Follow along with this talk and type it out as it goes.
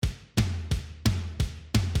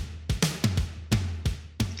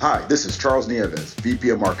Hi, this is Charles Nieves, VP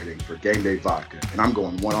of Marketing for Game Day Vodka, and I'm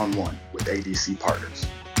going one-on-one with ADC Partners.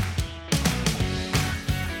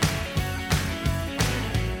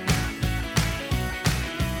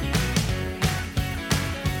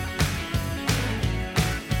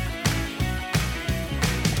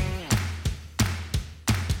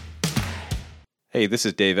 Hey, this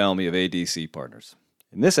is Dave Elmy of ADC Partners.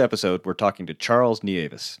 In this episode, we're talking to Charles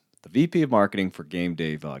Nieves, the VP of Marketing for Game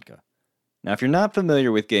Day Vodka. Now, if you're not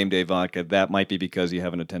familiar with Game Day Vodka, that might be because you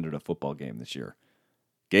haven't attended a football game this year.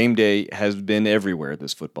 Game Day has been everywhere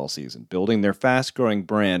this football season, building their fast-growing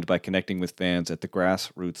brand by connecting with fans at the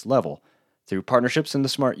grassroots level through partnerships and the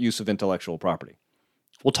smart use of intellectual property.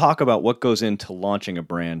 We'll talk about what goes into launching a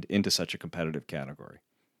brand into such a competitive category.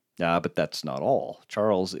 But that's not all.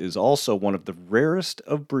 Charles is also one of the rarest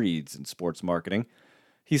of breeds in sports marketing.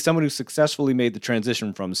 He's someone who successfully made the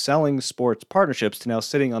transition from selling sports partnerships to now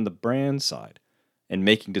sitting on the brand side and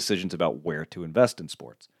making decisions about where to invest in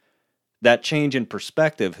sports. That change in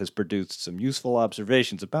perspective has produced some useful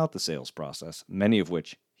observations about the sales process, many of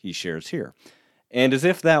which he shares here. And as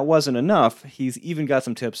if that wasn't enough, he's even got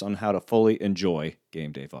some tips on how to fully enjoy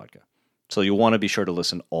Game Day Vodka. So you'll want to be sure to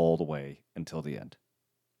listen all the way until the end.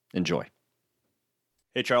 Enjoy.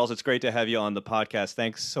 Hey, Charles, it's great to have you on the podcast.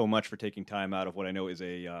 Thanks so much for taking time out of what I know is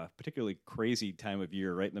a particularly crazy time of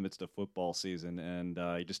year, right in the midst of football season. And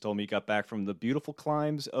you just told me you got back from the beautiful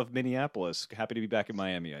climes of Minneapolis. Happy to be back in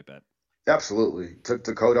Miami, I bet. Absolutely. Took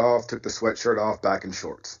the coat off, took the sweatshirt off, back in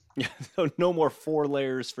shorts. Yeah, so no more 4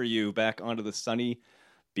 layers for you, back onto the sunny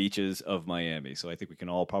beaches of Miami. So I think we can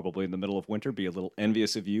all probably in the middle of winter be a little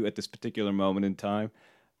envious of you at this particular moment in time.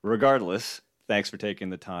 Regardless, thanks for taking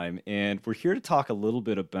the time. And we're here to talk a little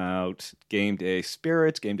bit about Game Day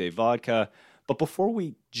Spirits, Game Day Vodka. But before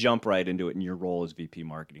we jump right into it in your role as VP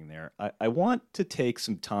Marketing there, I want to take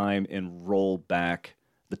some time and roll back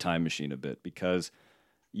the time machine a bit, because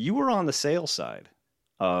you were on the sales side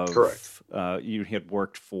of... Correct. You had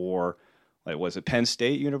worked for, was it Penn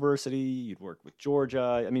State University? You'd worked with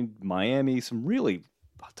Georgia. I mean, Miami, some really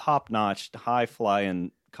top-notch,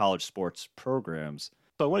 high-flying college sports programs.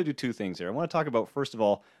 So I want to do 2 things here. I want to talk about, first of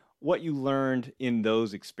all, what you learned in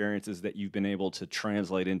those experiences that you've been able to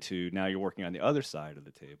translate into now you're working on the other side of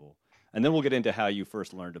the table. And then we'll get into how you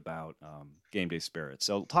first learned about Game Day Spirits.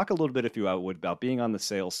 So talk a little bit, if you would, about being on the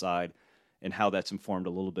sales side and how that's informed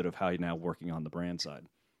a little bit of how you're now working on the brand side.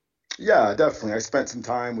 Yeah, definitely. I spent some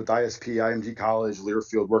time with ISP, IMG College,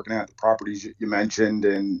 Learfield, working at the properties you mentioned.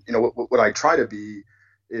 And, what I try to be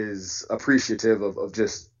is appreciative of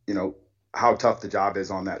just, how tough the job is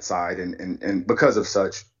on that side. And because of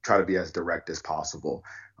such, try to be as direct as possible.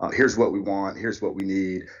 Here's what we want. Here's what we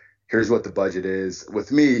need. Here's what the budget is.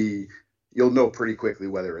 With me, you'll know pretty quickly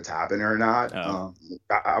whether it's happening or not. Oh.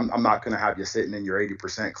 I'm not going to have you sitting in your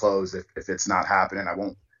 80% close if it's not happening. I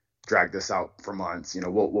won't drag this out for months.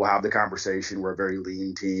 We'll have the conversation. We're a very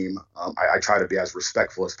lean team. I try to be as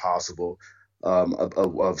respectful as possible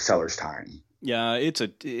of sellers' time. Yeah,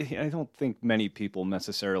 I don't think many people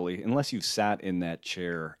necessarily, unless you've sat in that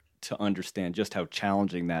chair, to understand just how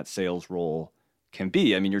challenging that sales role can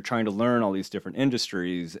be. I mean, you're trying to learn all these different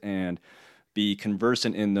industries and be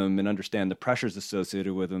conversant in them and understand the pressures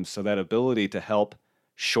associated with them. So that ability to help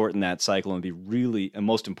shorten that cycle and be really, and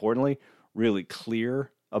most importantly, really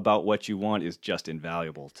clear about what you want is just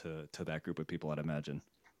invaluable to that group of people, I'd imagine.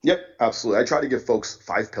 Yep, absolutely. I try to give folks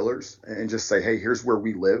 5 pillars and just say, hey, here's where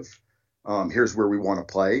we live. Here's where we want to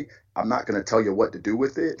play. I'm not going to tell you what to do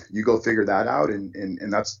with it. You go figure that out.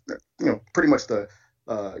 And that's, pretty much the,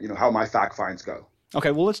 how my fact finds go.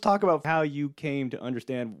 Okay, well, let's talk about how you came to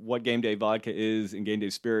understand what Game Day Vodka is and Game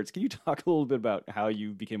Day Spirits. Can you talk a little bit about how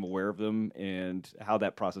you became aware of them and how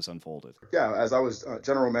that process unfolded? Yeah, as I was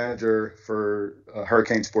general manager for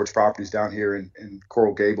Hurricane Sports Properties down here in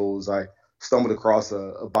Coral Gables, I stumbled across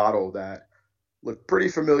a bottle that looked pretty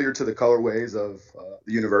familiar to the colorways of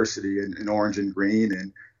the university in orange and green.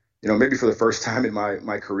 And, maybe for the first time in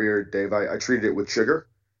my career, Dave, I treated it with sugar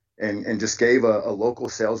and just gave a local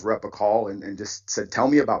sales rep a call and just said, tell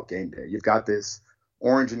me about Game Day. You've got this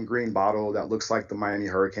orange and green bottle that looks like the Miami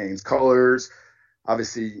Hurricanes colors.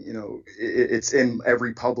 Obviously, it's in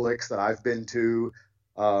every Publix that I've been to.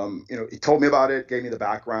 He told me about it, gave me the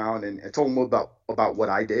background, and I told him about what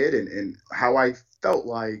I did and how I felt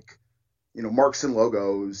like, marks and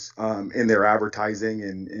logos in their advertising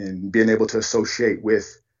and being able to associate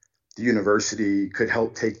with the university could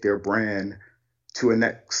help take their brand to a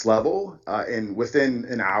next level. And within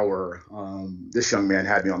an hour, this young man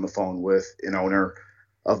had me on the phone with an owner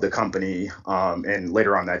of the company. And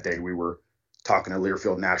later on that day, we were talking to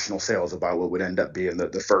Learfield National Sales about what would end up being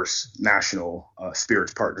the first national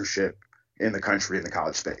spirits partnership in the country in the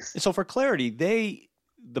college space. So for clarity,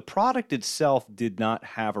 the product itself did not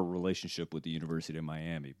have a relationship with the University of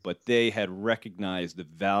Miami, but they had recognized the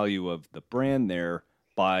value of the brand there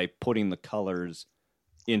by putting the colors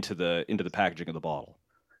into the packaging of the bottle.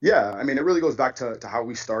 Yeah, I mean, it really goes back to how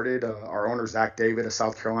we started. Our owner, Zach David, a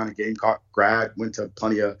South Carolina Gamecock grad, went to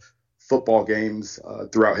plenty of football games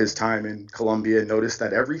throughout his time in Columbia and noticed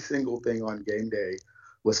that every single thing on game day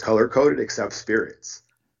was color coded except spirits.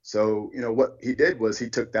 So, what he did was he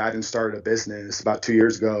took that and started a business about 2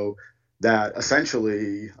 years ago that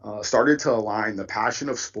essentially started to align the passion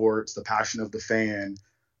of sports, the passion of the fan,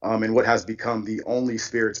 and what has become the only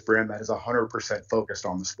spirits brand that is 100% focused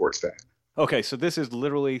on the sports fan. Okay, so this is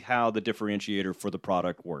literally how the differentiator for the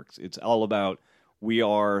product works. It's all about we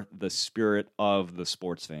are the spirit of the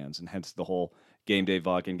sports fans, and hence the whole game day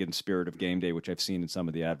vodka and getting spirit of game day, which I've seen in some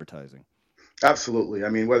of the advertising. Absolutely. I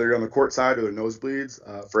mean, whether you're on the court side or the nosebleeds,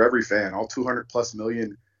 for every fan, all 200 plus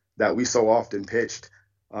million that we so often pitched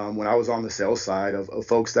when I was on the sales side of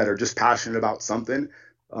folks that are just passionate about something.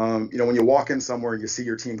 When you walk in somewhere and you see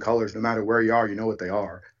your team colors, no matter where you are, you know what they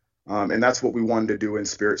are. And that's what we wanted to do in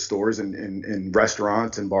spirit stores and in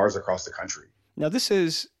restaurants and bars across the country. Now, this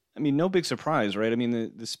is, I mean, no big surprise, right? I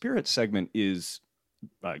mean, the spirit segment is,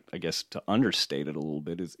 I guess to understate it a little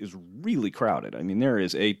bit, is really crowded. I mean, there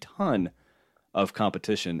is a ton of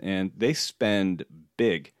competition, and they spend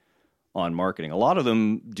big on marketing. A lot of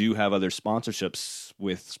them do have other sponsorships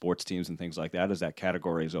with sports teams and things like that as that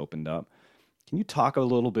category is opened up. Can you talk a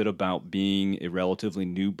little bit about being a relatively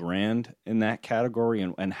new brand in that category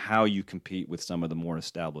and how you compete with some of the more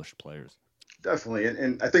established players? Definitely,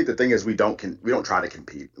 and I think the thing is we don't try to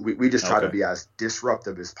compete. We just try to be as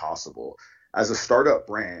disruptive as possible. As a startup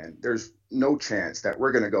brand, there's no chance that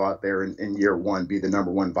we're going to go out there and in year one be the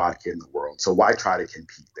number one vodka in the world. So why try to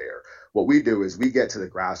compete there? What we do is we get to the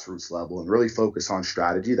grassroots level and really focus on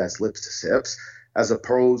strategy that's lips to sips, as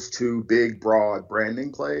opposed to big, broad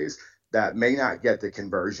branding plays that may not get the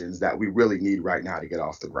conversions that we really need right now to get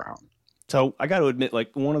off the ground. So I got to admit,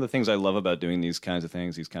 like, one of the things I love about doing these kinds of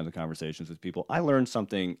things, these kinds of conversations with people, I learn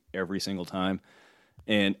something every single time.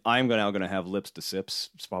 And I'm now going to have lips to sips.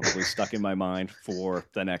 It's probably stuck in my mind for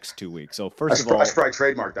the next 2 weeks. So first of all, I should probably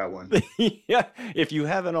trademark that one. Yeah, if you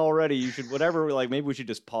haven't already, you should, whatever, like maybe we should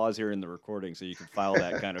just pause here in the recording so you can file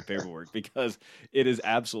that kind of paperwork, because it is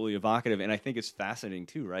absolutely evocative. And I think it's fascinating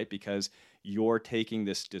too, right? Because you're taking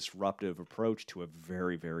this disruptive approach to a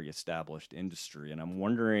very, very established industry. And I'm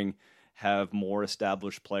wondering, have more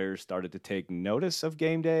established players started to take notice of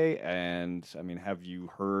game day? And I mean, have you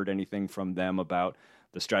heard anything from them about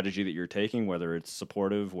the strategy that you're taking, whether it's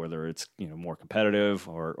supportive, whether it's more competitive,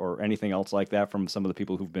 or anything else like that from some of the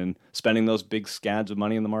people who've been spending those big scads of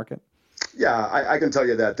money in the market? Yeah, I can tell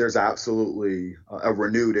you that there's absolutely a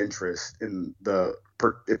renewed interest in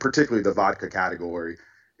particularly the vodka category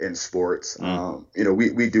in sports.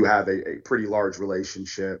 We do have a pretty large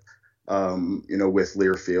relationship with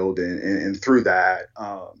Learfield, and through that,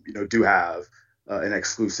 do have an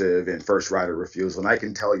exclusive and first right of refusal. And I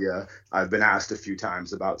can tell you, I've been asked a few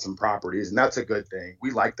times about some properties, and that's a good thing.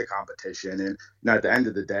 We like the competition, and at the end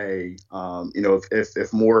of the day,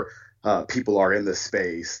 if more people are in the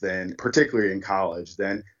space, then particularly in college,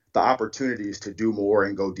 then the opportunities to do more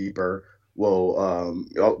and go deeper will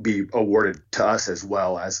be awarded to us, as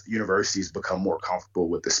well as universities become more comfortable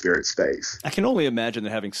with the spirit space. I can only imagine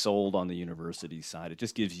that having sold on the university side, it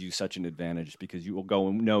just gives you such an advantage, because you will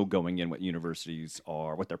going in what universities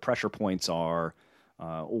are, what their pressure points are,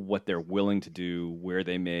 what they're willing to do, where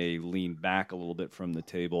they may lean back a little bit from the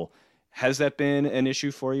table. Has that been an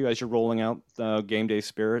issue for you as you're rolling out game day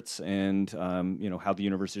spirits, and how the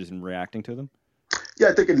university has been reacting to them? Yeah,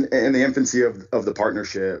 I think in the infancy of the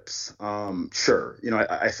partnerships, sure.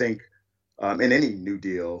 I think in any new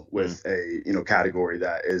deal with a category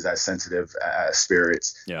that is as sensitive as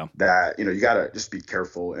spirits, that you got to just be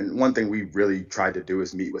careful. And one thing we really tried to do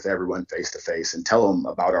is meet with everyone face to face and tell them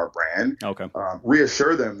about our brand. Okay.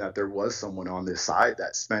 Reassure them that there was someone on this side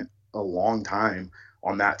that spent a long time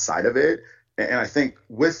on that side of it. And I think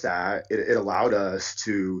with that, it allowed us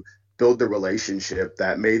to build the relationship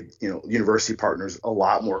that made university partners a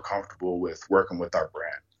lot more comfortable with working with our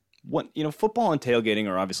brand. Football and tailgating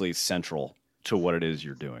are obviously central to what it is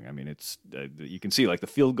you're doing. I mean, it's you can see like the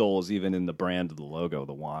field goals even in the brand of the logo,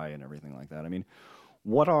 the Y, and everything like that. I mean,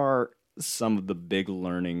 what are some of the big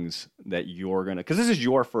learnings that you're gonna? Because this is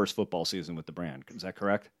your first football season with the brand. Is that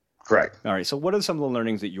correct? Correct. All right. So, what are some of the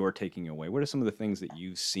learnings that you're taking away? What are some of the things that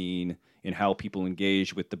you've seen in how people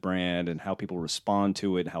engage with the brand and how people respond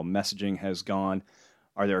to it, how messaging has gone?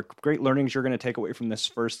 Are there great learnings you're going to take away from this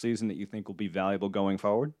first season that you think will be valuable going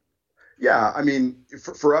forward? Yeah, I mean,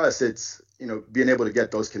 for us, it's being able to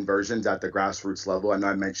get those conversions at the grassroots level. I know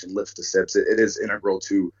I mentioned lips to sips. It is integral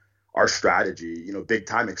to our strategy. Big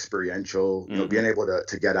time experiential. Hmm. Being able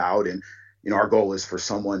to get out and our goal is for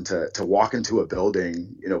someone to walk into a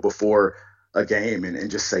building, before a game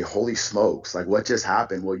and just say, "Holy smokes! Like what just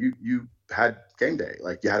happened?" Well, you had game day.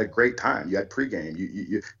 Like you had a great time. You had pregame.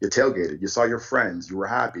 You tailgated. You saw your friends. You were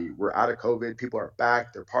happy. We're out of COVID. People are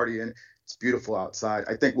back. They're partying. It's beautiful outside.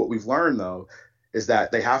 I think what we've learned though is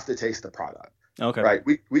that they have to taste the product, Okay. right?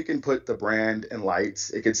 We can put the brand and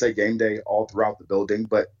lights. It could say game day all throughout the building,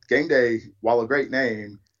 but game day, while a great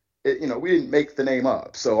name, we didn't make the name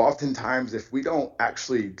up. So oftentimes, if we don't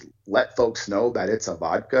actually let folks know that it's a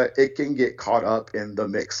vodka, it can get caught up in the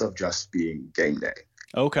mix of just being game day.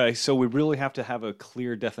 Okay. So, we really have to have a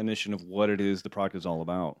clear definition of what it is the product is all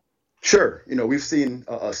about. Sure. We've seen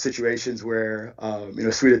situations where,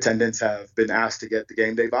 suite attendants have been asked to get the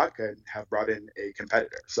game day vodka and have brought in a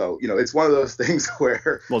competitor. So, it's one of those things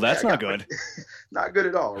where, Well, hey, that's I not got good. not good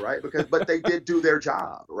at all, right? But they did do their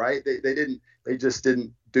job, right? They just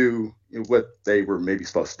didn't do what they were maybe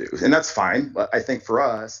supposed to do. And that's fine. But I think for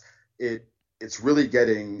us, it's really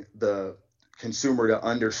getting the consumer to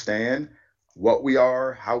understand what we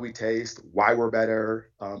are, how we taste, why we're better,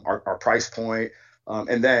 our price point,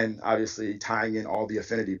 and then obviously tying in all the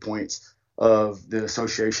affinity points of the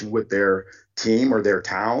association with their team or their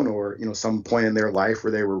town or some point in their life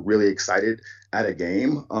where they were really excited at a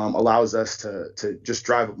game, allows us to just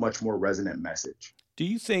drive a much more resonant message. Do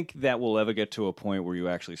you think that we'll ever get to a point where you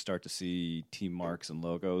actually start to see team marks and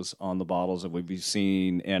logos on the bottles? And we've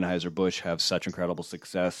seen Anheuser-Busch have such incredible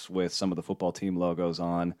success with some of the football team logos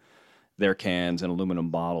on their cans and aluminum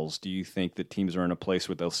bottles. Do you think that teams are in a place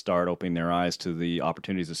where they'll start opening their eyes to the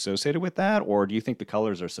opportunities associated with that? Or do you think the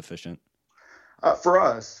colors are sufficient? For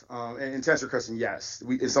us, and to answer your question, yes,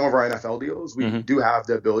 in some of our NFL deals, we Hmm. do have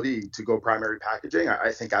the ability to go primary packaging.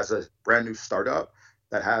 I think as a brand new startup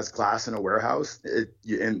that has glass in a warehouse,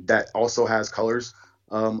 and that also has colors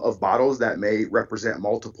of bottles that may represent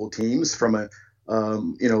multiple teams from a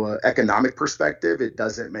economic perspective, it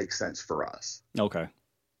doesn't make sense for us. Okay.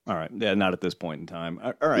 All right. Yeah, not at this point in time.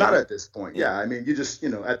 All right. Not at this point. Yeah. Yeah, I mean, you just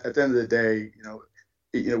at the end of the day,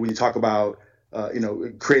 when you talk about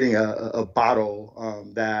creating a bottle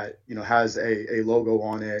that has a logo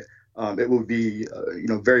on it, it would be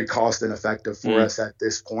very cost and effective for Mm, us at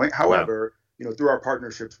this point. yeah. However, through our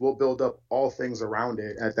partnerships, we'll build up all things around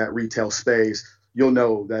it at that retail space. You'll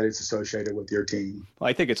know that it's associated with your team. Well,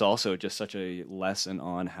 I think it's also just such a lesson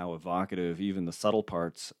on how evocative even the subtle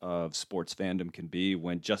parts of sports fandom can be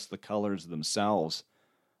when just the colors themselves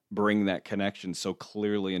bring that connection so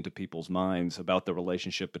clearly into people's minds about the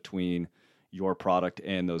relationship between your product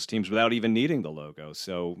and those teams without even needing the logo.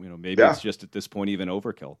 So, maybe it's Yeah, just at this point even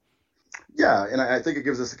overkill. yeah, and I think it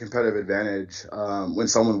gives us a competitive advantage when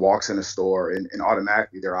someone walks in a store and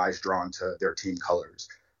automatically their eyes drawn to their team colors,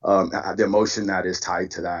 the emotion that is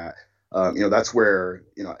tied to that. That's where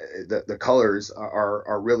the colors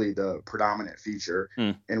are really the predominant feature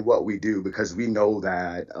Hmm. in what we do because we know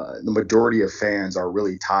that the majority of fans are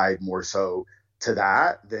really tied more so to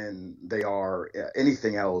that than they are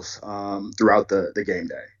anything else throughout the game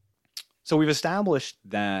day. So we've established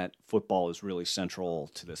that football is really central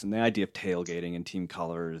to this, and the idea of tailgating and team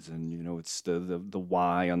colors, and it's the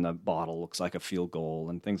Y on the bottle looks like a field goal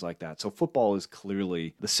and things like that. So football is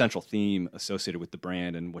clearly the central theme associated with the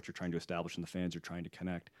brand and what you're trying to establish and the fans you're trying to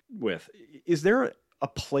connect with. Is there a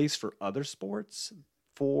place for other sports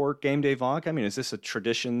for game day vodka? I mean, is this a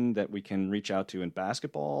tradition that we can reach out to in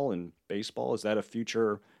basketball and baseball? Is that a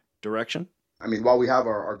future direction? I mean, while we have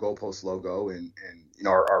our goalpost logo and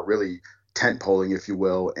our really tent polling, if you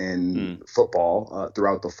will, Hmm. in football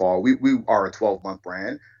throughout the fall, we are a 12-month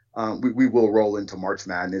brand. We will roll into March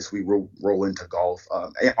Madness. We will roll into golf.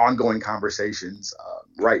 Ongoing conversations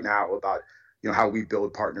right now about how we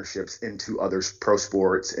build partnerships into other pro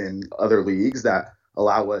sports and other leagues that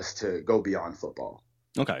allow us to go beyond football.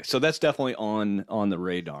 Okay, so that's definitely on the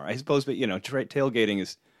radar, I suppose. But tailgating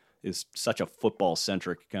is such a football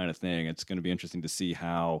centric kind of thing. It's going to be interesting to see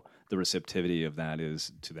how the receptivity of that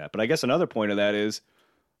is to that. But I guess another point of that is,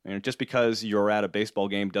 just because you're at a baseball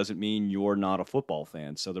game doesn't mean you're not a football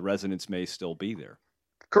fan. So the resonance may still be there.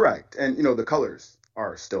 Correct. And the colors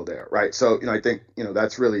are still there, right? So, I think,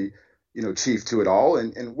 that's really, chief to it all.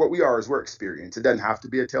 And what we are is we're experience. It doesn't have to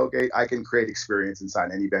be a tailgate. I can create experience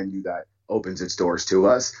inside any venue that opens its doors to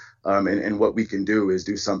us. And what we can do is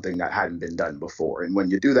do something that hadn't been done before. And when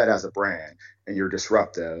you do that as a brand and you're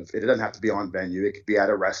disruptive, it doesn't have to be on venue. It could be at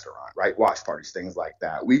a restaurant, right? Watch parties, things like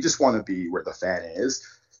that. We just want to be where the fan is.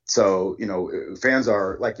 So, fans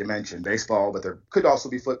are, like you mentioned, baseball, but there could also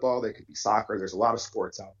be football. They could be soccer. There's a lot of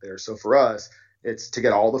sports out there. So for us, it's to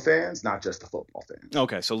get all the fans, not just the football fans.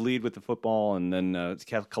 Okay, so lead with the football and then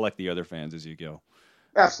collect the other fans as you go.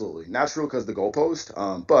 Absolutely. Natural because the goalpost.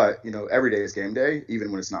 But, every day is game day,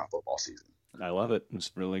 even when it's not football season. I love it.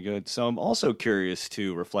 It's really good. So I'm also curious,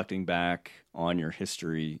 too, reflecting back on your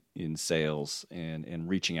history in sales and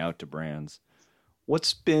reaching out to brands.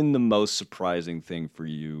 What's been the most surprising thing for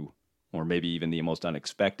you, or maybe even the most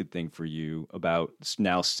unexpected thing for you about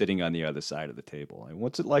now sitting on the other side of the table? And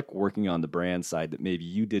what's it like working on the brand side that maybe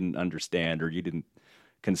you didn't understand or you didn't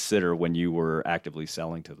consider when you were actively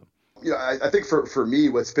selling to them? I think for me,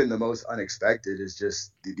 what's been the most unexpected is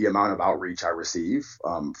just the amount of outreach I receive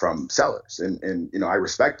from sellers. And I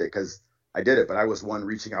respect it because I did it, but I was one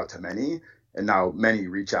reaching out to many. And now many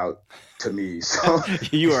reach out to me. So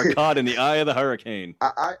you are caught in the eye of the hurricane.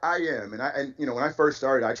 I am. And when I first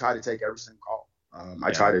started, I tried to take every single call.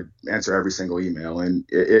 I try to answer every single email. And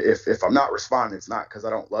if I'm not responding, it's not because I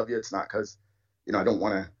don't love you. It's not because, I don't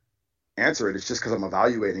want to answer it. It's just because I'm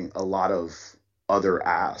evaluating a lot of other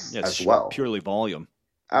asks as well. Purely volume.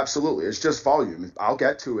 Absolutely. It's just volume. I'll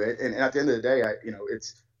get to it. And at the end of the day,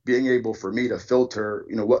 it's being able for me to filter,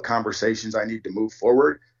 what conversations I need to move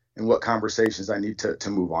forward and what conversations I need to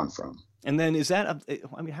move on from. And then is that,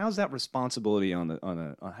 how's that responsibility how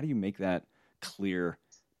do you make that clear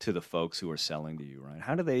to the folks who are selling to you, right?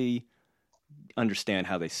 How do they understand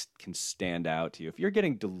how they can stand out to you? If you're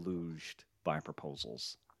getting deluged by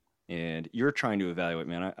proposals and you're trying to evaluate,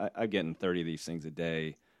 man, I get in 30 of these things a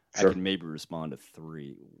day. Sure. I can maybe respond to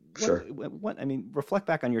 3. Reflect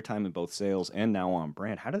back on your time in both sales and now on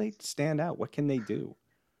brand. How do they stand out? What can they do?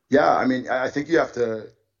 Yeah, I think you have to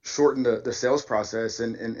shorten the sales process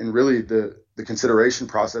and really the consideration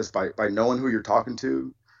process by knowing who you're talking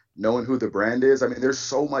to, knowing who the brand is. There's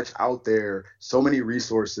so much out there, so many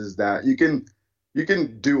resources that you can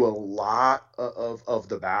do a lot of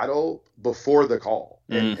the battle before the call.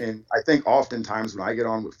 And I think oftentimes when I get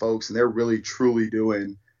on with folks and they're really truly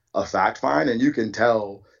doing a fact find and you can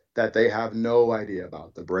tell that they have no idea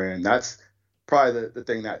about the brand, that's probably the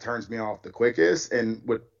thing that turns me off the quickest and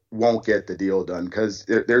what won't get the deal done, because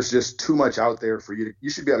there's just too much out there for you. You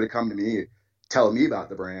should be able to come to me, tell me about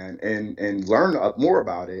the brand and learn more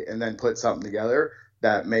about it and then put something together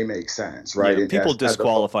that may make sense, right? Yeah, people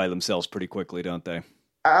disqualify themselves pretty quickly, don't they?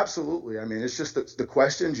 Absolutely. It's just the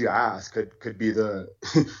questions you ask could be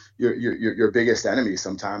your biggest enemy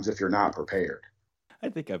sometimes if you're not prepared. I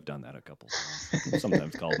think I've done that a couple times.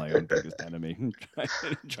 Sometimes called my own biggest enemy.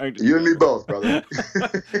 You and me both, brother.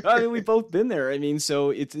 We've both been there. So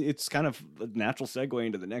it's kind of a natural segue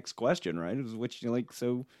into the next question, right?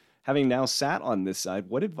 So having now sat on this side,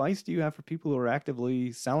 what advice do you have for people who are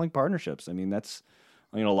actively selling partnerships? That's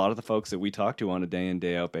a lot of the folks that we talk to on a day in,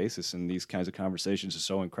 day out basis, and these kinds of conversations are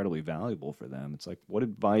so incredibly valuable for them. It's like, what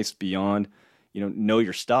advice beyond, know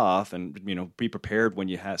your stuff and, be prepared when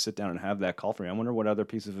you sit down and have that call for you. I wonder what other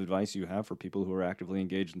piece of advice you have for people who are actively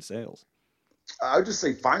engaged in sales. I would just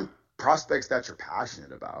say find prospects that you're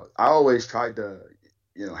passionate about. I always tried to,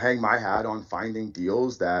 hang my hat on finding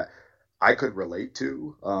deals that I could relate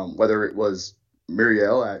to, whether it was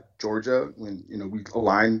Muriel at Georgia when, we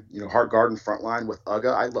aligned, Heart Garden Frontline with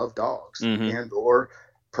UGA. I love dogs. And or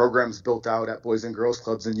programs built out at Boys and Girls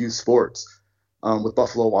Clubs and youth sports. With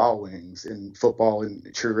Buffalo Wild Wings in football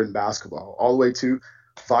and cheer and basketball, all the way to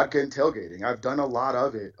vodka and tailgating. I've done a lot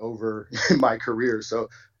of it over my career. So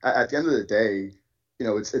at the end of the day,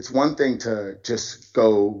 it's one thing to just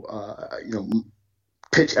go,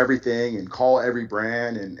 pitch everything and call every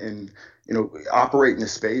brand and operate in a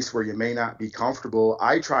space where you may not be comfortable.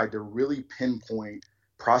 I tried to really pinpoint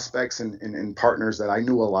prospects and partners that I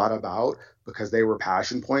knew a lot about because they were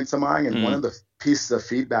passion points of mine. And one of the pieces of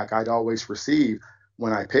feedback I'd always receive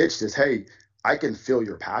when I pitched is, hey, I can feel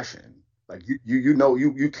your passion. Like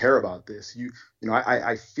you care about this.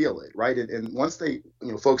 I feel it. Right. And once they,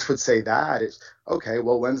 folks would say that, it's okay,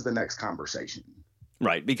 well, when's the next conversation?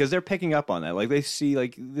 Right. Because they're picking up on that. Like they see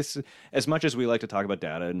like this, as much as we like to talk about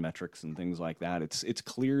data and metrics and things like that, it's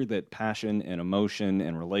clear that passion and emotion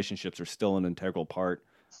and relationships are still an integral part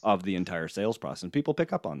of the entire sales process. And people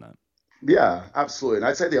pick up on that. Yeah, absolutely. And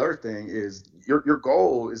I'd say the other thing is your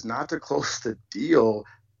goal is not to close the deal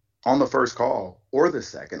on the first call or the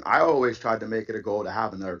second. I always tried to make it a goal to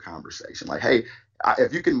have another conversation. Like, hey,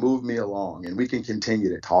 if you can move me along and we can continue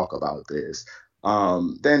to talk about this,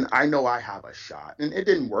 then I know I have a shot. And it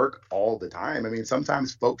didn't work all the time. I mean,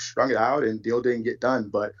 sometimes folks strung it out and deal didn't get done,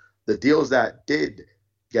 but the deals that did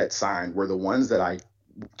get signed were the ones that I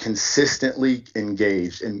consistently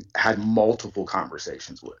engaged and had multiple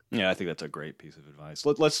conversations with. Yeah, I think that's a great piece of advice.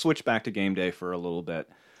 Let's switch back to game day for a little bit.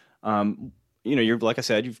 You're like I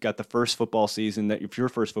said, you've got the first football season if your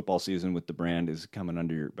first football season with the brand is coming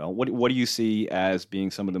under your belt. What do you see as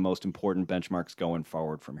being some of the most important benchmarks going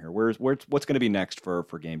forward from here? What's going to be next for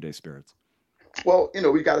Game Day Spirits? Well,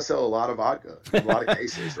 we got to sell a lot of vodka, a lot of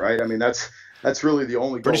cases, right? I mean, that's really the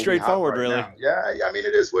only goal. Pretty straightforward, right really. Now. Yeah, I mean,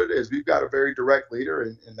 it is what it is. We've got a very direct leader,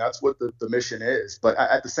 and that's what the mission is. But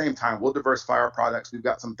at the same time, we'll diversify our products. We've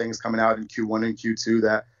got some things coming out in Q1 and Q2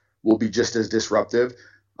 that will be just as disruptive,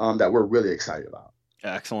 that we're really excited about.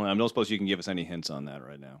 Excellent. I don't suppose you can give us any hints on that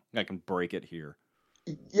right now. I can break it here.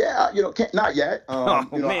 Yeah, not yet.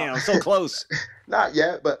 Man, I'm so close. Not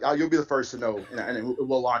yet, but you'll be the first to know, and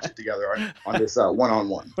we'll launch it together on this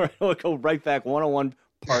one-on-one. We'll go right back, one-on-one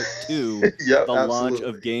part 2, yep, the absolutely. Launch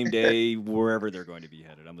of Game Day, wherever they're going to be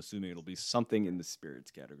headed. I'm assuming it'll be something in the spirits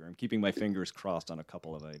category. I'm keeping my fingers crossed on a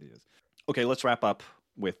couple of ideas. Okay, let's wrap up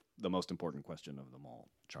with the most important question of them all.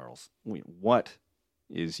 Charles, what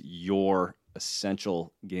is your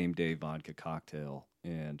essential Game Day vodka cocktail,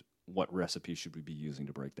 and what recipe should we be using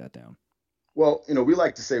to break that down? Well, we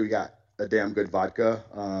like to say we got a damn good vodka,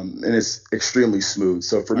 and it's extremely smooth.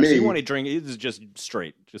 So for me, so you want to drink it is just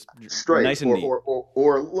straight, nice and neat.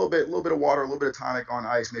 Or a little bit of water, a little bit of tonic on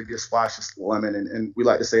ice, maybe a splash of lemon, and we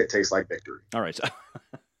like to say it tastes like victory. All right.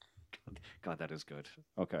 God, that is good.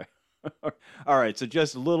 Okay. All right. So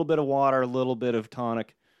just a little bit of water, a little bit of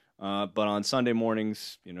tonic, but on Sunday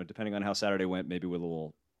mornings, depending on how Saturday went, maybe with a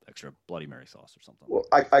little extra Bloody Mary sauce or something. Well,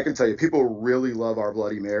 I can tell you, people really love our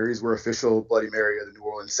Bloody Marys. We're official Bloody Mary of the New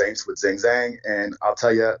Orleans Saints with Zing Zang. And I'll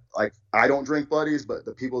tell you, I don't drink Bloodies, but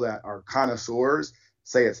the people that are connoisseurs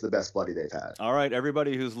say it's the best Bloody they've had. All right,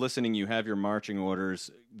 everybody who's listening, you have your marching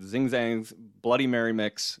orders. Zing Zang's Bloody Mary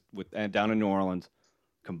mix down in New Orleans,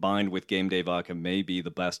 combined with Game Day vodka, may be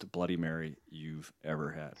the best Bloody Mary you've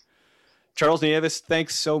ever had. Charles Nieves,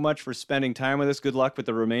 thanks so much for spending time with us. Good luck with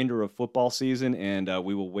the remainder of football season, and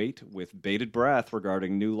we will wait with bated breath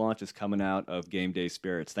regarding new launches coming out of Game Day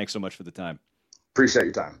Spirits. Thanks so much for the time. Appreciate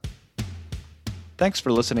your time. Thanks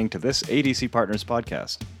for listening to this ADC Partners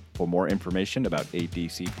podcast. For more information about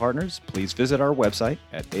ADC Partners, please visit our website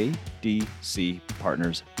at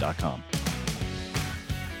adcpartners.com.